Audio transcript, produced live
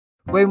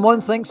When one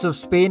thinks of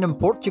Spain and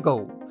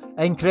Portugal,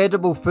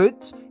 incredible food,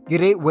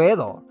 great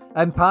weather,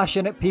 and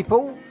passionate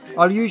people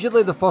are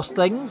usually the first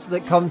things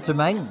that come to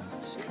mind.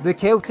 The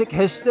Celtic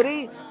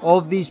history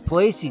of these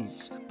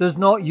places does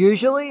not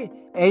usually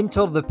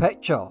enter the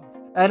picture.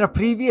 In a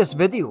previous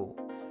video,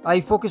 I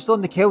focused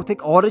on the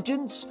Celtic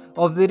origins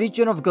of the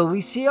region of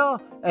Galicia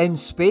in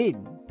Spain,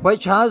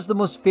 which has the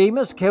most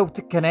famous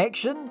Celtic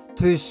connection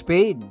to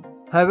Spain.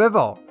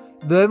 However,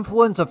 the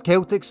influence of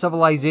Celtic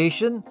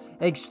civilization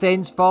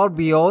extends far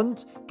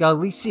beyond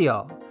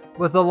Galicia,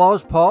 with a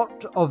large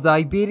part of the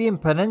Iberian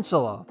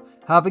Peninsula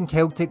having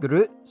Celtic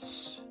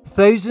roots.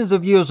 Thousands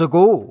of years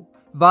ago,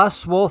 vast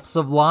swaths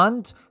of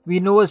land we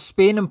know as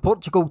Spain and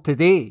Portugal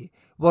today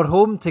were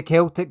home to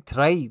Celtic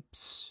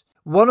tribes.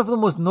 One of the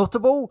most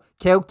notable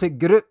Celtic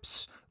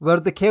groups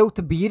were the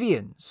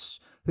Celtiberians,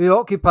 who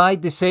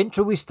occupied the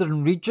central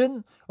eastern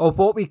region of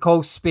what we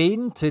call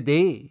Spain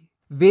today.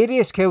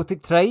 Various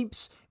Celtic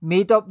tribes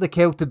made up the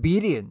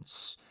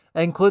Celtiberians,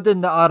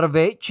 including the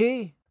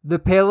Arevaci, the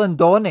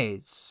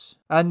Pellendones,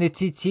 and the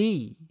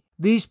Titti.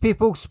 These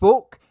people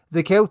spoke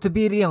the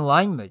Celtiberian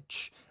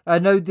language, a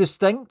now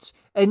distinct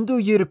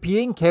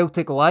Indo-European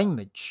Celtic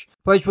language,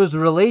 which was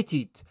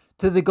related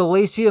to the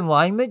Gallaecian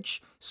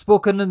language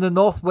spoken in the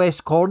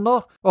northwest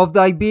corner of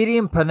the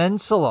Iberian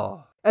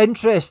Peninsula.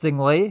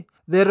 Interestingly,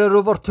 there are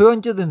over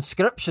 200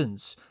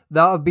 inscriptions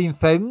that have been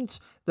found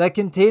that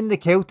contain the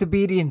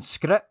Celtiberian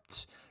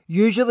script,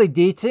 usually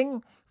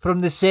dating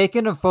from the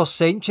 2nd and 1st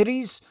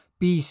centuries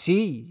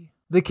BC.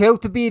 The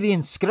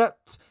Celtiberian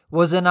script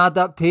was an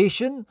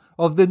adaptation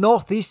of the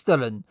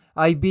northeastern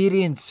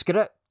Iberian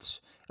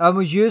script and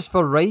was used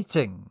for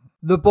writing.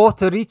 The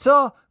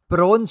Botarita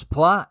bronze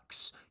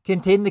plaques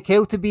contain the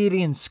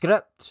Celtiberian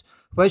script,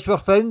 which were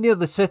found near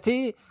the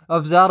city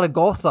of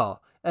Zaragoza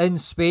in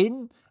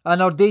Spain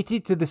and are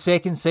dated to the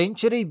 2nd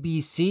century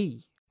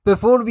BC.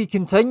 Before we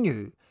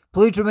continue,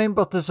 please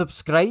remember to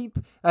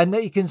subscribe and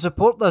that you can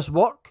support this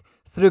work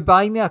through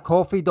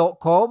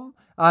buymeacoffee.com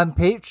and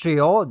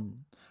Patreon.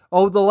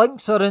 All the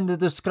links are in the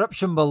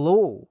description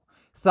below.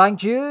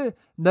 Thank you.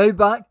 Now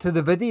back to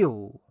the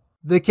video.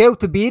 The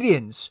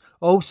Celtiberians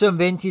also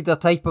invented a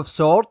type of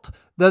sword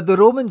that the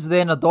Romans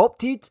then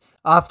adopted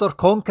after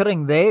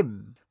conquering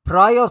them.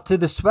 Prior to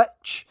the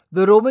switch,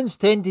 the Romans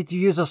tended to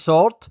use a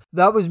sword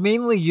that was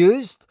mainly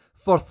used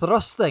for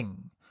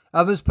thrusting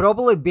and was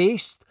probably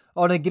based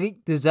on a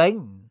Greek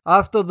design.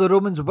 After the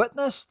Romans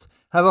witnessed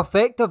how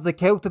effective the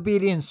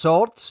Celtiberian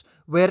swords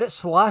were at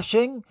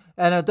slashing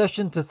in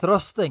addition to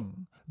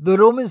thrusting, the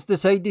Romans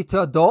decided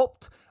to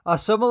adopt a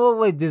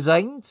similarly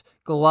designed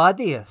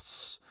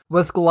gladius,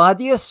 with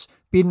gladius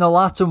being the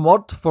Latin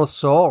word for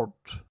sword.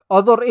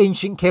 Other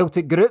ancient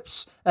Celtic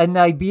groups in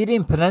the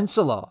Iberian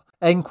Peninsula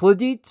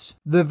included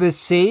the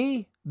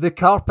Visae, the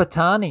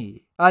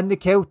Carpetani, and the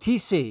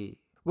Celtici,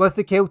 with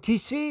the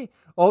Celtici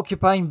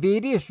occupying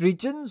various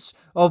regions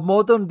of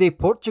modern-day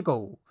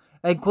Portugal,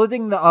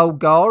 including the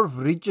Algarve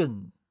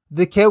region.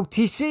 The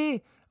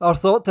Celtici are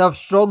thought to have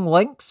strong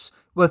links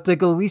with the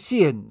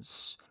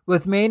Gallaecians,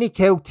 with many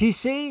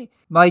Celtici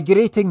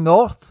migrating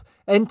north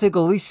into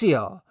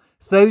Galicia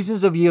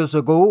thousands of years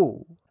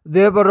ago.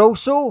 There were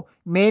also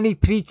many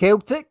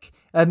pre-Celtic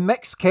and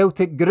mixed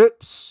Celtic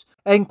groups,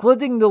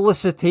 including the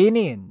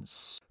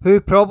Lusitanians, who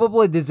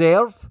probably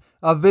deserve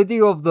a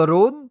video of their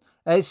own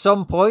at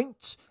some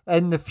point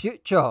in the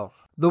future.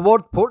 The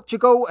word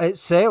Portugal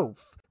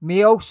itself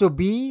may also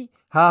be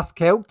half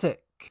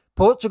Celtic.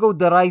 Portugal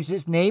derives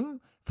its name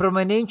from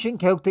an ancient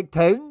Celtic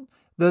town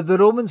that the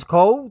Romans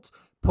called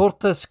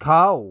Portus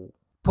Cal.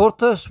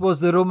 Portus was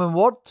the Roman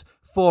word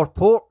for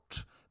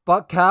port,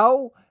 but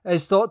Cal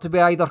is thought to be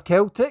either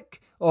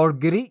Celtic or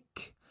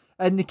Greek.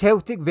 In the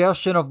Celtic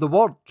version of the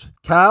word,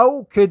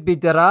 Cal could be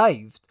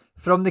derived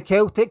from the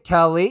Celtic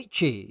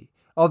Gallaeci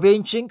of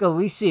ancient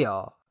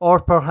Galicia, or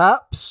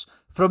perhaps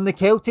from the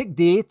Celtic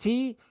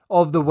deity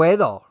of the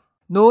weather,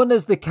 known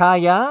as the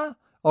Kaya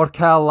or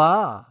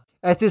Kala.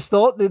 It is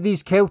thought that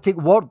these Celtic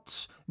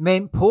words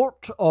meant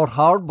port or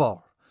harbour,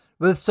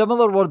 with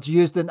similar words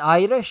used in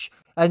Irish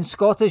and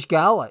Scottish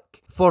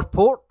Gaelic for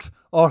port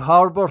or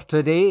harbour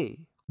today.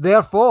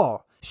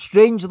 Therefore,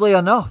 strangely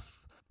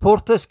enough,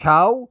 Portus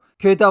Cal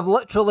could have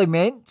literally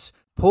meant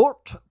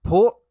port.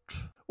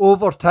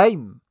 Over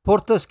time,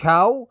 Portus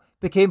Cal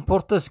became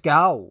Portus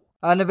Gal,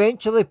 and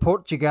eventually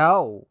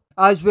Portugal.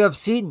 As we have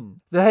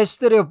seen, the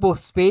history of both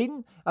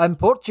Spain and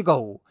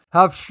Portugal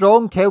have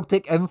strong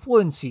Celtic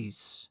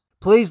influences.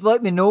 Please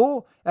let me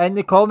know in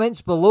the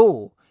comments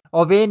below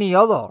of any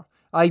other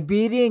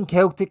Iberian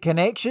Celtic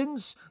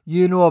connections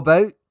you know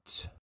about.